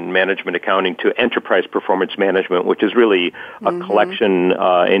and management accounting to enterprise performance management, which is really a collection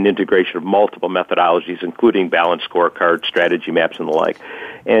and integration of multiple methodologies, including balanced scorecard, strategy maps, and the like.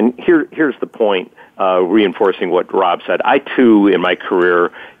 And here's the point, reinforcing what Rob said. I, too, in my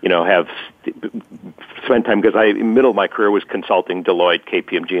career, have spent time, because in the middle of my career was consulting Deloitte,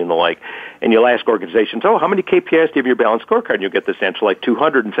 KPMG, and the like. And you'll ask organizations, how many KPIs do you have in your balanced scorecard? And you'll get this answer like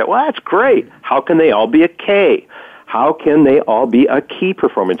 200 and say, well, that's great. How can they all be a K? How can they all be a key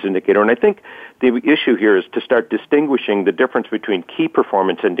performance indicator? And I think the issue here is to start distinguishing the difference between key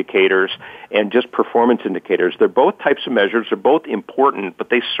performance indicators and just performance indicators. They're both types of measures. They're both important, but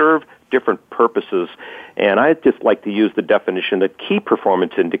they serve different purposes. And I just like to use the definition that key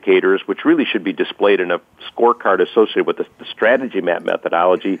performance indicators, which really should be displayed in a scorecard associated with the strategy map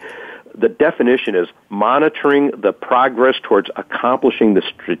methodology, the definition is monitoring the progress towards accomplishing the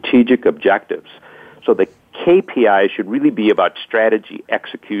strategic objectives. So the KPIs should really be about strategy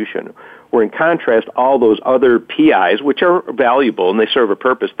execution, where in contrast, all those other PIs, which are valuable and they serve a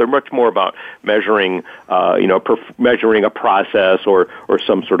purpose, they're much more about measuring, measuring a process or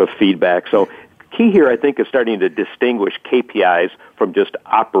some sort of feedback. So key here, I think, is starting to distinguish KPIs from just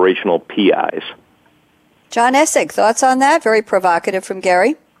operational PIs. John Essig, thoughts on that? Very provocative from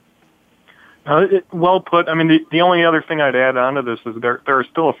Gary. Well put. I mean, the only other thing I'd add on to this is there are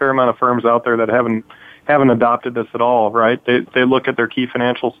still a fair amount of firms out there that haven't adopted this at all, right? They look at their key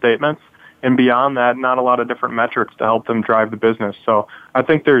financial statements, and beyond that, not a lot of different metrics to help them drive the business. So I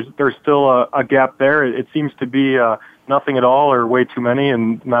think there's still a gap there. It seems to be nothing at all or way too many,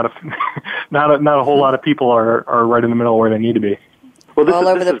 and not a whole lot of people are right in the middle where they need to be. Well, all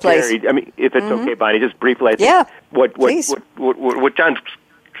over the place. Gary. I mean, if it's okay, Bonnie, just briefly, I think what John's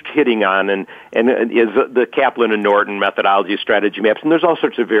hitting on and is the Kaplan and Norton methodology strategy maps, and there's all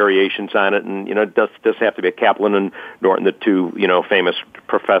sorts of variations on it, and it does have to be a Kaplan and Norton, the two famous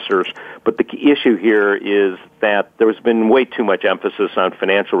professors. But the key issue here is that there's been way too much emphasis on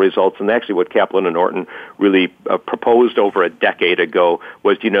financial results, and actually what Kaplan and Norton really proposed over a decade ago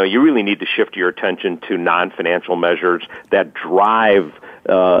was you really need to shift your attention to non-financial measures that drive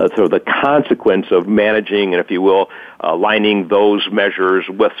sort of the consequence of managing and, if you will, aligning those measures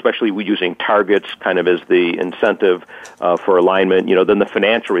with, especially using targets kind of as the incentive for alignment, then the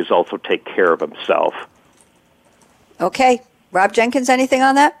financial results will take care of themselves. Okay. Rob Jenkins, anything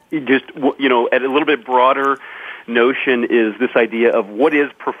on that? Just, at a little bit broader notion is this idea of what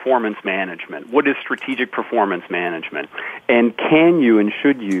is performance management? What is strategic performance management? And can you and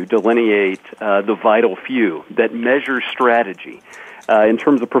should you delineate the vital few that measure strategy? In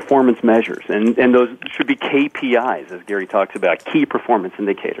terms of performance measures, and those should be KPIs, as Gary talks about, key performance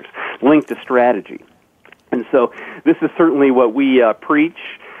indicators, linked to strategy. And so this is certainly what we preach,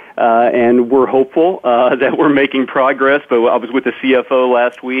 and we're hopeful that we're making progress. But I was with the CFO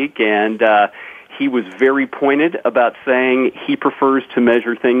last week, and he was very pointed about saying he prefers to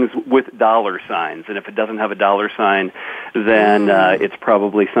measure things with dollar signs, and if it doesn't have a dollar sign, then it's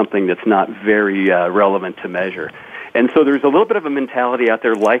probably something that's not very relevant to measure. And so there's a little bit of a mentality out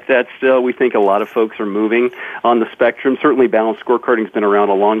there like that still. We think a lot of folks are moving on the spectrum. Certainly balanced scorecarding has been around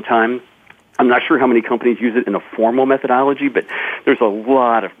a long time. I'm not sure how many companies use it in a formal methodology, but there's a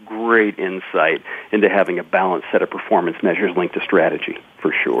lot of great insight into having a balanced set of performance measures linked to strategy,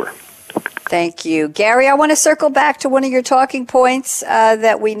 for sure. Thank you. Gary, I want to circle back to one of your talking points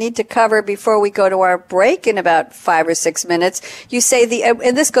that we need to cover before we go to our break in about 5 or 6 minutes. You say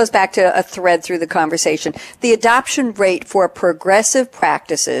and this goes back to a thread through the conversation, the adoption rate for progressive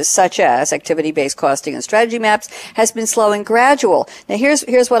practices such as activity-based costing and strategy maps has been slow and gradual. Now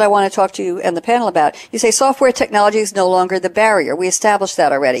here's what I want to talk to you and the panel about. You say software technology is no longer the barrier. We established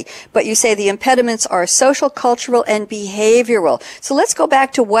that already. But you say the impediments are social, cultural, and behavioral. So let's go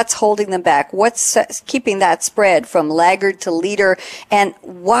back to what's holding them back. What's keeping that spread from laggard to leader, and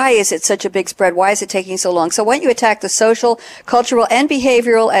why is it such a big spread? Why is it taking so long? So why don't you attack the social, cultural, and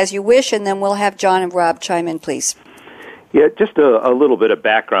behavioral as you wish, and then we'll have John and Rob chime in, please. Yeah, just a little bit of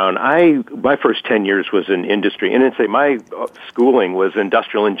background. My first 10 years was in industry, and my schooling was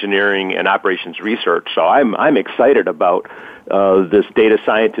industrial engineering and operations research. So I'm excited about this data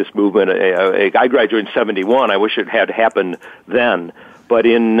scientist movement. I graduated in 1971. I wish it had happened then. But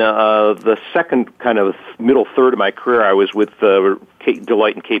in the second kind of middle third of my career, I was with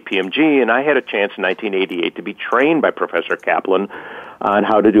Deloitte and KPMG, and I had a chance in 1988 to be trained by Professor Kaplan on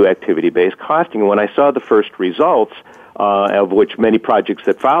how to do activity-based costing. And when I saw the first results, of which many projects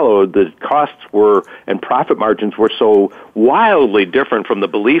that followed, the costs were and profit margins were so wildly different from the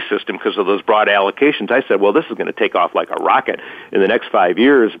belief system because of those broad allocations. I said, well, this is going to take off like a rocket. In the next 5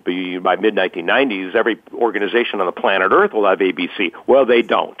 years, by mid-1990s, every organization on the planet Earth will have ABC. Well, they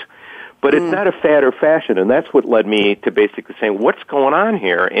don't. But it's not a fad or fashion, and that's what led me to basically saying, what's going on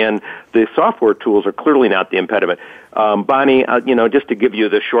here? And the software tools are clearly not the impediment. Bonnie, just to give you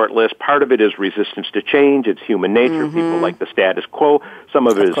the short list, part of it is resistance to change. It's human nature. Mm-hmm. People like the status quo. Some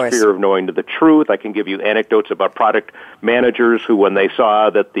of it is fear of knowing the truth. I can give you anecdotes about product managers who, when they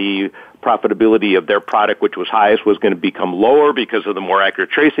saw that the profitability of their product, which was highest, was going to become lower because of the more accurate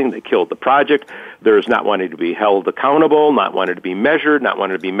tracing, they killed the project. There's not wanting to be held accountable, not wanting to be measured, not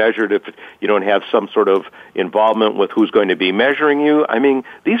wanting to be measured if you don't have some sort of involvement with who's going to be measuring you. I mean,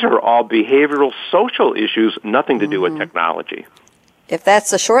 these are all behavioral, social issues, nothing to do with technology. If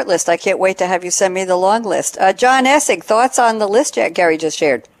that's the short list, I can't wait to have you send me the long list. John Essig, thoughts on the list Gary just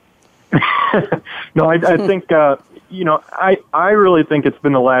shared? No, I think... I really think it's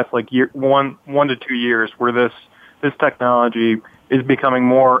been the last one to 2 years where this technology is becoming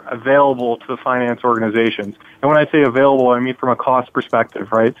more available to the finance organizations. And when I say available, I mean from a cost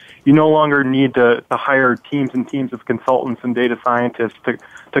perspective, right? You no longer need to hire teams and teams of consultants and data scientists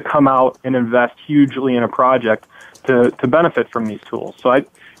to come out and invest hugely in a project to benefit from these tools. So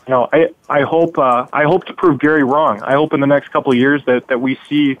I hope to prove Gary wrong. I hope in the next couple of years that we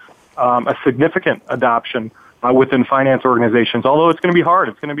see a significant adoption within finance organizations, although it's going to be hard.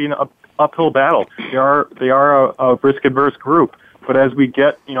 It's going to be an uphill battle. They are a risk-averse group. But as we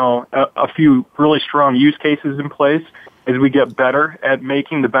get, a few really strong use cases in place, as we get better at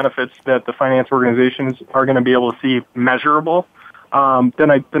making the benefits that the finance organizations are going to be able to see measurable, then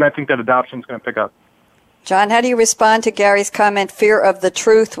I think that adoption is going to pick up. John, how do you respond to Gary's comment, fear of the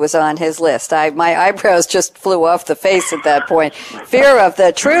truth was on his list? My eyebrows just flew off the face at that point. Fear of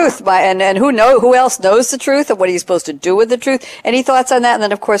the truth, and who else knows the truth, and what are you supposed to do with the truth? Any thoughts on that? And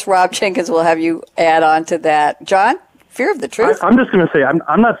then, of course, Rob Jenkins will have you add on to that. John, fear of the truth? I'm just going to say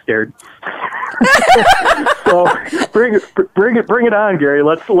I'm not scared. So bring it on, Gary.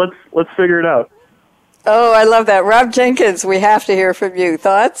 Let's figure it out. Oh, I love that. Rob Jenkins, we have to hear from you.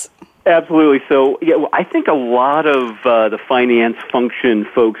 Thoughts? Absolutely. So, I think a lot of the finance function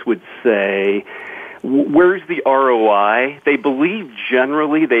folks would say, where's the ROI? They believe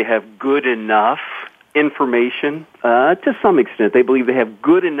generally they have good enough information. To some extent, they believe they have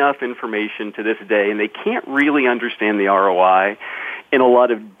good enough information to this day, and they can't really understand the ROI in a lot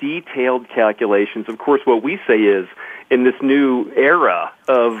of detailed calculations. Of course, what we say is, in this new era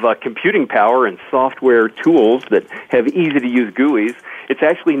of computing power and software tools that have easy-to-use GUIs, it's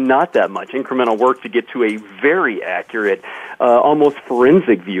actually not that much incremental work to get to a very accurate, almost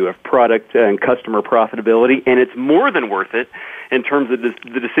forensic view of product and customer profitability, and it's more than worth it in terms of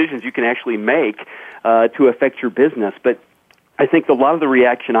the decisions you can actually make to affect your business. But I think a lot of the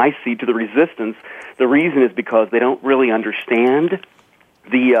reaction I see to the resistance, the reason is because they don't really understand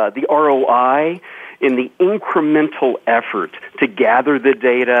the ROI in the incremental effort to gather the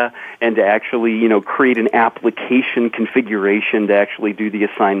data and to actually, create an application configuration to actually do the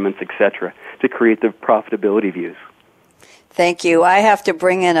assignments, et cetera, to create the profitability views. Thank you. I have to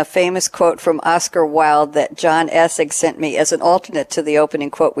bring in a famous quote from Oscar Wilde that John Essig sent me as an alternate to the opening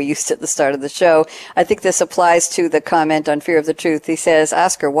quote we used at the start of the show. I think this applies to the comment on Fear of the Truth. He says,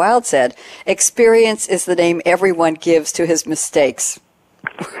 Oscar Wilde said, "Experience is the name everyone gives to his mistakes."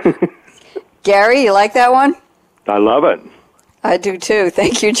 Gary, you like that one? I love it. I do too.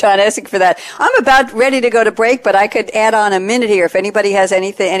 Thank you, John Essig, for that. I'm about ready to go to break, but I could add on a minute here if anybody has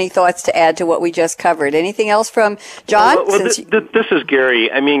any thoughts to add to what we just covered. Anything else from John? Well, this is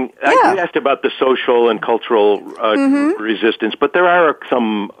Gary. I mean, you asked about the social and cultural resistance, but there are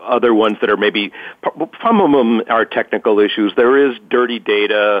some other ones that are maybe, some of them are technical issues. There is dirty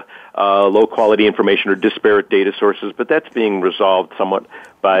data, low-quality information, or disparate data sources, but that's being resolved somewhat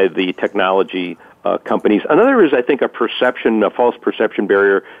by the technology companies. Another is, I think, a false perception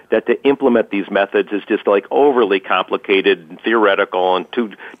barrier that to implement these methods is just like overly complicated and theoretical and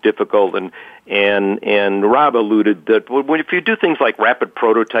too difficult. And Rob alluded that if you do things like rapid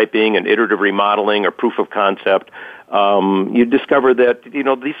prototyping and iterative remodeling or proof of concept, you discover that,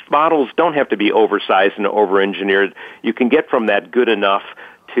 these models don't have to be oversized and over-engineered. You can get from that good enough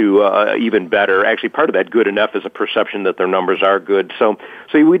to even better. Actually, part of that good enough is a perception that their numbers are good. So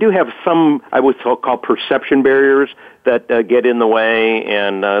we do have some, I would call perception barriers that get in the way,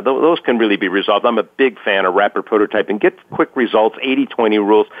 and those can really be resolved. I'm a big fan of rapid prototyping. Get quick results, 80-20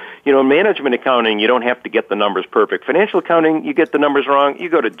 rules. In management accounting, you don't have to get the numbers perfect. Financial accounting, you get the numbers wrong, you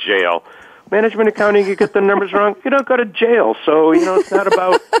go to jail. Management accounting, you get the numbers wrong, you don't go to jail. So, it's not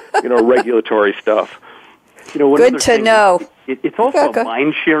about, regulatory stuff. Good to know. It's also a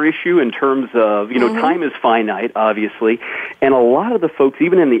mind share issue in terms of, time is finite, obviously, and a lot of the folks,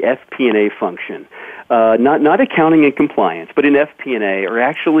 even in the FP&A function, not accounting and compliance, but in FP&A, are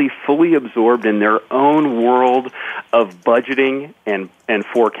actually fully absorbed in their own world of budgeting and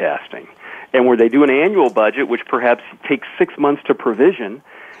forecasting. And where they do an annual budget, which perhaps takes 6 months to provision,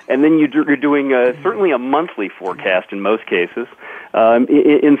 and then you're doing certainly a monthly forecast in most cases.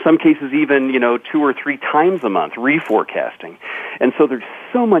 In some cases, even 2 or 3 times a month, reforecasting. And so there's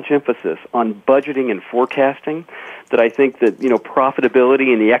so much emphasis on budgeting and forecasting that I think that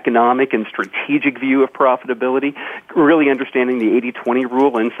profitability and the economic and strategic view of profitability, really understanding the 80-20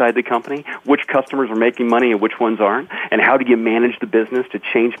 rule inside the company, which customers are making money and which ones aren't, and how do you manage the business to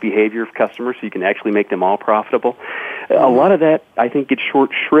change behavior of customers so you can actually make them all profitable. A lot of that, I think, gets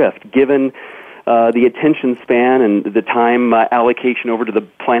short shrift given the attention span and the time allocation over to the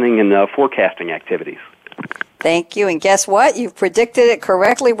planning and forecasting activities. Thank you. And guess what? You've predicted it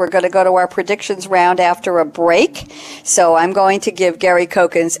correctly. We're going to go to our predictions round after a break. So I'm going to give Gary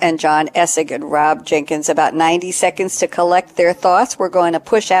Kokens and John Essig and Rob Jenkins about 90 seconds to collect their thoughts. We're going to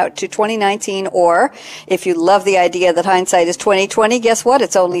push out to 2019, or if you love the idea that hindsight is 2020, guess what?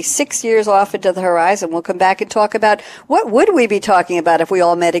 It's only 6 years off into the horizon. We'll come back and talk about what would we be talking about if we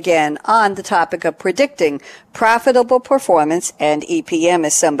all met again on the topic of predicting profitable performance and EPM,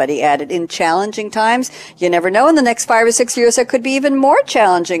 as somebody added, in challenging times. You never know, in the next 5 or 6 years there could be even more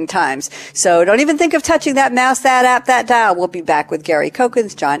challenging times. So don't even think of touching that mouse, that app, that dial. We'll be back with Gary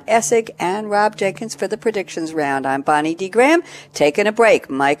Kokens, John Essig, and Rob Jenkins for the predictions round. I'm Bonnie D. Graham, taking a break.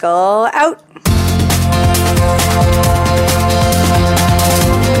 Michael out.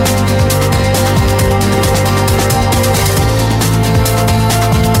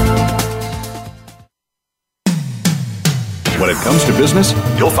 When it comes to business,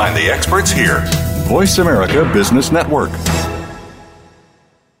 you'll find the experts here. Voice America Business Network.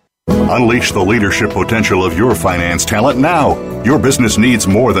 Unleash the leadership potential of your finance talent now. Your business needs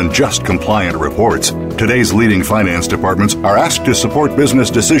more than just compliant reports. Today's leading finance departments are asked to support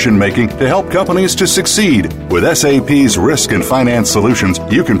business decision-making to help companies to succeed. With SAP's Risk and Finance Solutions,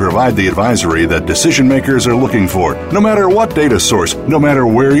 you can provide the advisory that decision-makers are looking for. No matter what data source, no matter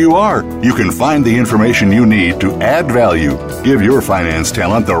where you are, you can find the information you need to add value. Give your finance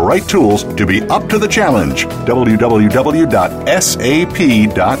talent the right tools to be up to the challenge. www.sap.com.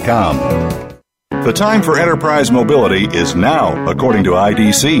 The time for enterprise mobility is now, according to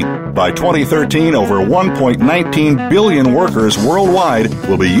IDC. By 2013, over 1.19 billion workers worldwide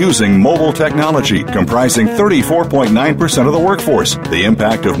will be using mobile technology, comprising 34.9% of the workforce. The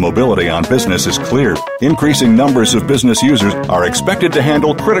impact of mobility on business is clear. Increasing numbers of business users are expected to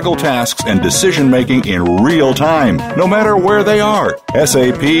handle critical tasks and decision-making in real time, no matter where they are.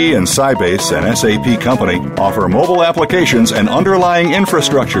 SAP and Sybase, an SAP company, offer mobile applications and underlying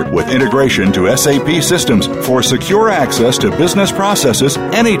infrastructure with integration to SAP systems for secure access to business processes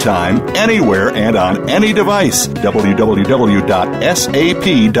anytime, anywhere, and on any device. www.sap.com.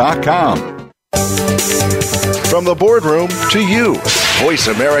 From the boardroom to you, Voice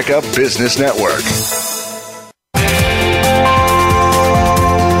America Business Network.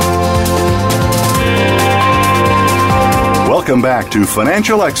 Welcome back to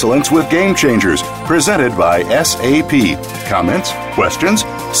Financial Excellence with Game Changers, presented by SAP. Comments? Questions?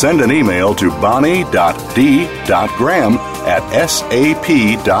 Send an email to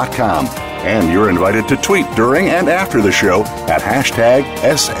bonnie.d.graham@sap.com. And you're invited to tweet during and after the show at hashtag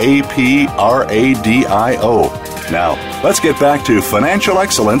SAPRADIO. Now, let's get back to Financial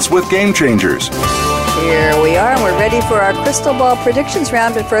Excellence with Game Changers. Here we are, and we're ready for our crystal ball predictions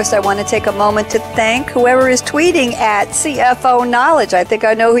round. But first, I want to take a moment to thank whoever is tweeting at CFO Knowledge. I think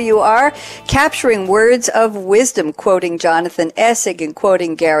I know who you are. Capturing words of wisdom, quoting Jonathan Essig and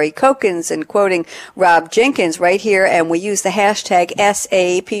quoting Gary Kokens and quoting Rob Jenkins right here. And we use the hashtag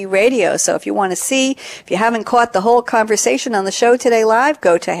SAP Radio. So if you want to see, if you haven't caught the whole conversation on the show today live,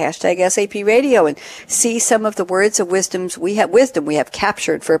 go to hashtag SAP Radio and see some of the words of wisdom we have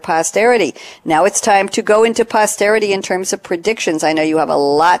captured for posterity. Now it's time to go into posterity in terms of predictions. I know you have a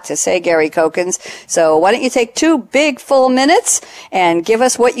lot to say, Gary Kokens. So why don't you take 2 big full minutes and give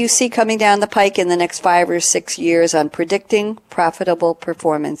us what you see coming down the pike in the next 5 or 6 years on predicting profitable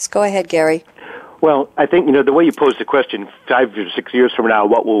performance. Go ahead, Gary. Well, I think, the way you posed the question, 5 or 6 years from now,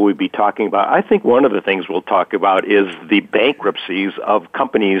 what will we be talking about? I think one of the things we'll talk about is the bankruptcies of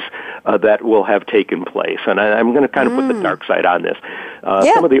companies that will have taken place. And I'm going to kind of put the dark side on this.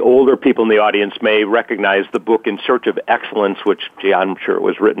 Some of the older people in the audience may recognize the book In Search of Excellence, which, I'm sure it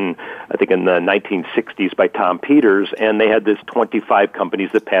was written, I think, in the 1960s by Tom Peters, and they had this 25 companies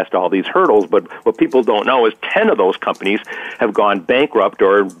that passed all these hurdles. But what people don't know is 10 of those companies have gone bankrupt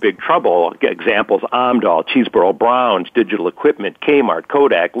or in big trouble. Examples: Amdahl, Cheeseboro Browns, Digital Equipment, Kmart,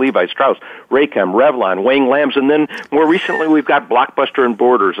 Kodak, Levi Strauss, Raychem, Revlon, Wayne Lambs, and then more recently we've got Blockbuster and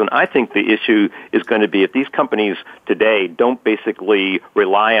Borders. And I think the issue is going to be if these companies today don't basically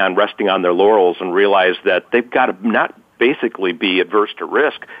rely on resting on their laurels and realize that they've got to not basically be adverse to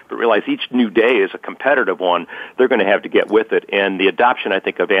risk, but realize each new day is a competitive one, they're going to have to get with it. And the adoption, I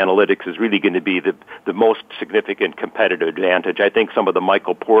think, of analytics is really going to be the most significant competitive advantage. I think some of the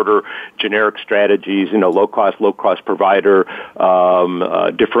Michael Porter generic strategies, low cost provider,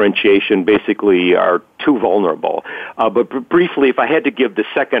 differentiation basically are too vulnerable. But briefly, if I had to give the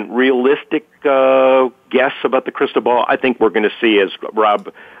second realistic guess about the crystal ball, I think we're going to see, as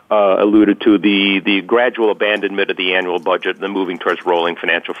Rob alluded to, the gradual abandonment of the annual budget and the moving towards rolling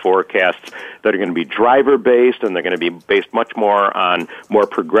financial forecasts that are going to be driver-based, and they're going to be based much more on more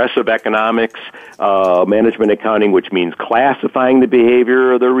progressive economics, management accounting, which means classifying the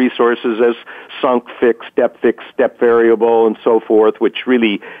behavior of the resources as sunk, fixed, step variable, and so forth, which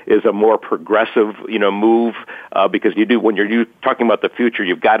really is a more progressive, move, because when you're talking about the future,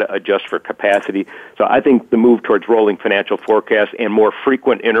 you've got to adjust for capacity. So I think the move towards rolling financial forecasts and more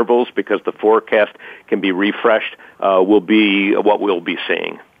frequent intervals, because the forecast can be refreshed, will be what we'll be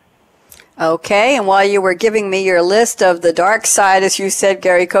seeing. Okay, and while you were giving me your list of the dark side, as you said,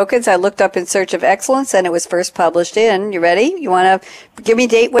 Gary Kokens, I looked up In Search of Excellence, and it was first published in, you ready? You want to give me a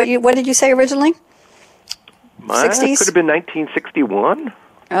date? What did you say originally? 60s? It could have been 1961.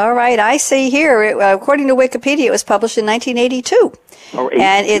 All right, I see here, according to Wikipedia, it was published in 1982. Oh, 82,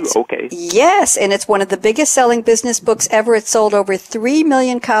 and it's, okay. Yes, and it's one of the biggest selling business books ever. It sold over 3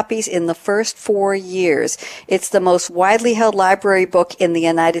 million copies in the first 4 years. It's the most widely held library book in the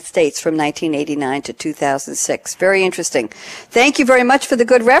United States from 1989 to 2006. Very interesting. Thank you very much for the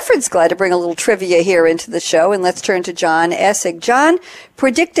good reference. Glad to bring a little trivia here into the show. And let's turn to John Essig. John,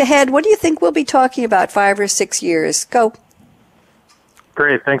 predict ahead. What do you think we'll be talking about 5 or 6 years? Go.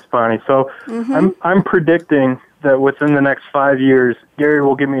 Great, thanks, Bonnie. So I'm predicting that within the next 5 years, Gary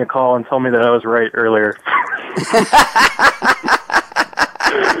will give me a call and tell me that I was right earlier.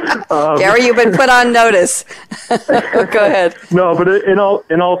 Gary, you've been put on notice. Go ahead. No, but in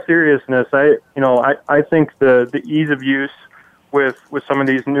all seriousness, I think the ease of use with some of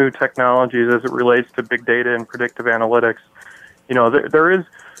these new technologies as it relates to big data and predictive analytics,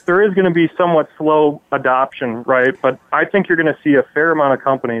 there is going to be somewhat slow adoption, right? But I think you're going to see a fair amount of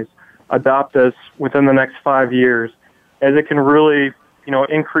companies adopt this within the next 5 years, as it can really,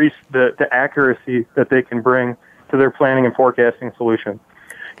 increase the accuracy that they can bring to their planning and forecasting solution.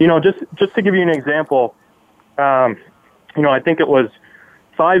 Just to give you an example, I think it was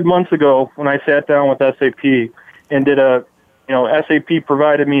 5 months ago when I sat down with SAP and did SAP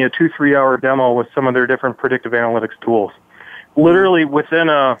provided me a 2-3 hour demo with some of their different predictive analytics tools. Literally within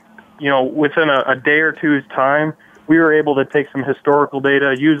a day or two's time, we were able to take some historical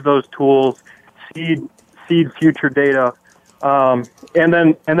data, use those tools, seed future data, and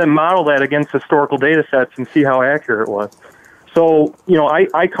then model that against historical data sets and see how accurate it was. So,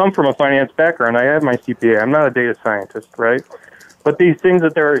 I come from a finance background. I have my CPA. I'm not a data scientist, right? But these things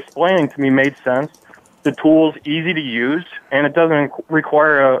that they're explaining to me made sense. the tool's easy to use, and it doesn't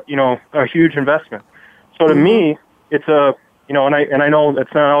require a huge investment. So to me, it's and I know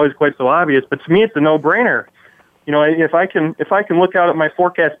it's not always quite so obvious, but to me, it's a no-brainer. If I can look out at my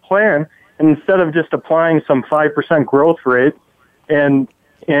forecast plan, and instead of just applying some 5% growth rate and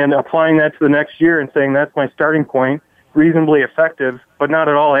applying that to the next year and saying that's my starting point, reasonably effective, but not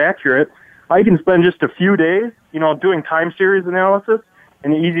at all accurate, I can spend just a few days, doing time series analysis,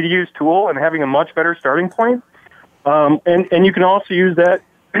 an easy-to-use tool, and having a much better starting point. And you can also use that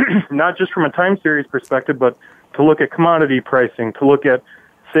not just from a time series perspective, but to look at commodity pricing, to look at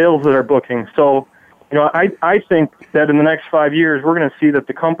sales that are booking. So, I think that in the next 5 years, we're going to see that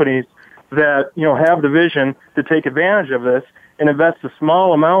the companies that, have the vision to take advantage of this and invest a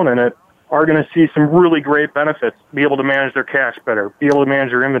small amount in it are going to see some really great benefits, be able to manage their cash better, be able to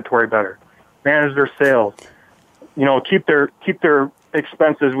manage their inventory better, manage their sales, keep their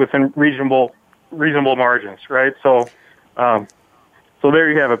expenses within reasonable margins, right? So there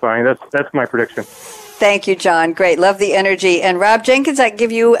you have it, Bonnie. That's my prediction. Thank you, John. Great. Love the energy. And Rob Jenkins, I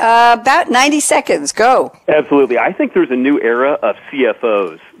give you about 90 seconds. Go. Absolutely. I think there's a new era of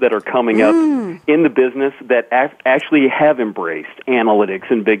CFOs that are coming up in the business that actually have embraced analytics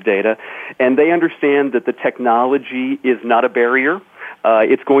and big data, and they understand that the technology is not a barrier.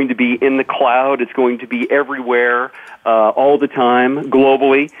 It's going to be in the cloud. It's going to be everywhere, all the time,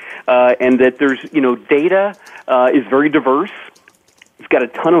 globally, and that there's, data is very diverse. It's got a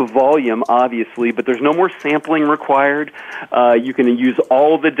ton of volume, obviously, but there's no more sampling required. You can use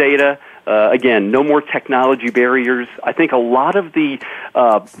all the data. Again, no more technology barriers. I think a lot of the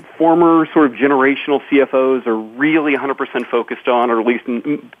former sort of generational CFOs are really 100% focused on, or at least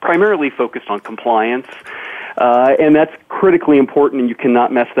primarily focused on compliance. And that's critically important, and you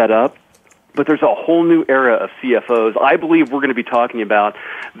cannot mess that up. But there's a whole new era of CFOs. I believe we're going to be talking about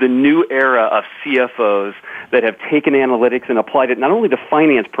the new era of CFOs that have taken analytics and applied it not only to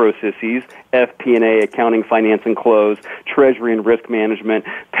finance processes, FP&A, accounting, finance and close, treasury and risk management,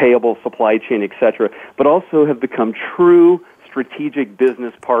 payable, supply chain, etc., but also have become true strategic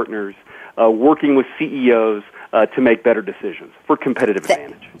business partners working with CEOs to make better decisions for competitive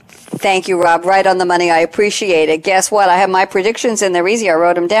advantage. Thank you, Rob. Right on the money. I appreciate it. Guess what? I have my predictions, and they're easy. I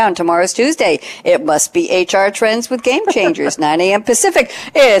wrote them down. Tomorrow's Tuesday. It must be HR Trends with Game Changers, 9 a.m. Pacific.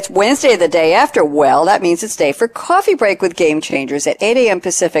 It's Wednesday, the day after. Well, that means it's day for Coffee Break with Game Changers at 8 a.m.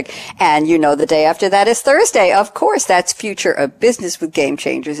 Pacific. And the day after that is Thursday. Of course, that's Future of Business with Game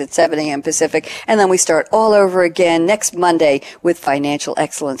Changers at 7 a.m. Pacific. And then we start all over again next Monday with Financial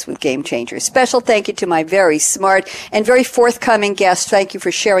Excellence with Game Changers. Special thank you to my very smart and very forthcoming guest. Thank you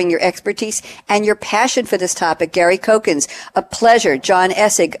for sharing your expertise and your passion for this topic. Gary Kokens, a pleasure. John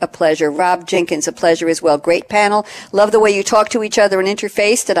Essig, a pleasure. Rob Jenkins, a pleasure as well. Great panel. Love the way you talk to each other and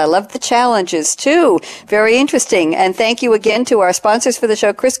interfaced, and I love the challenges too. Very interesting. And thank you again to our sponsors for the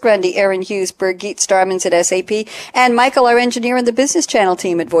show, Chris Grundy, Aaron Hughes, Birgit Starmans at SAP, and Michael, our engineer, and the Business Channel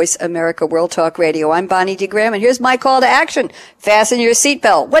team at Voice America World Talk Radio. I'm Bonnie D. Graham, and here's my call to action. Fasten your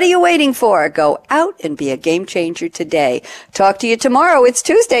seatbelt. What are you waiting for? Go out and be a game changer today. Talk to you tomorrow. It's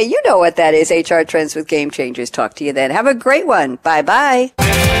Tuesday. You know what that is. HR Trends with Game Changers. Talk to you then. Have a great one. Bye-bye.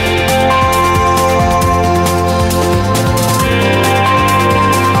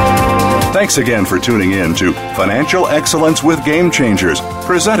 Thanks again for tuning in to Financial Excellence with Game Changers,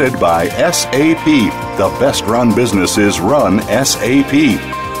 presented by SAP. The best-run businesses run SAP.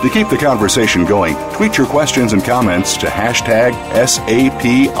 To keep the conversation going, tweet your questions and comments to hashtag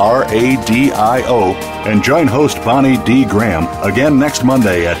SAPRADIO and join host Bonnie D. Graham again next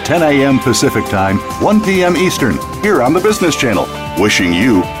Monday at 10 a.m. Pacific Time, 1 p.m. Eastern, here on the Business Channel. Wishing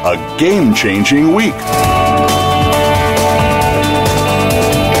you a game-changing week.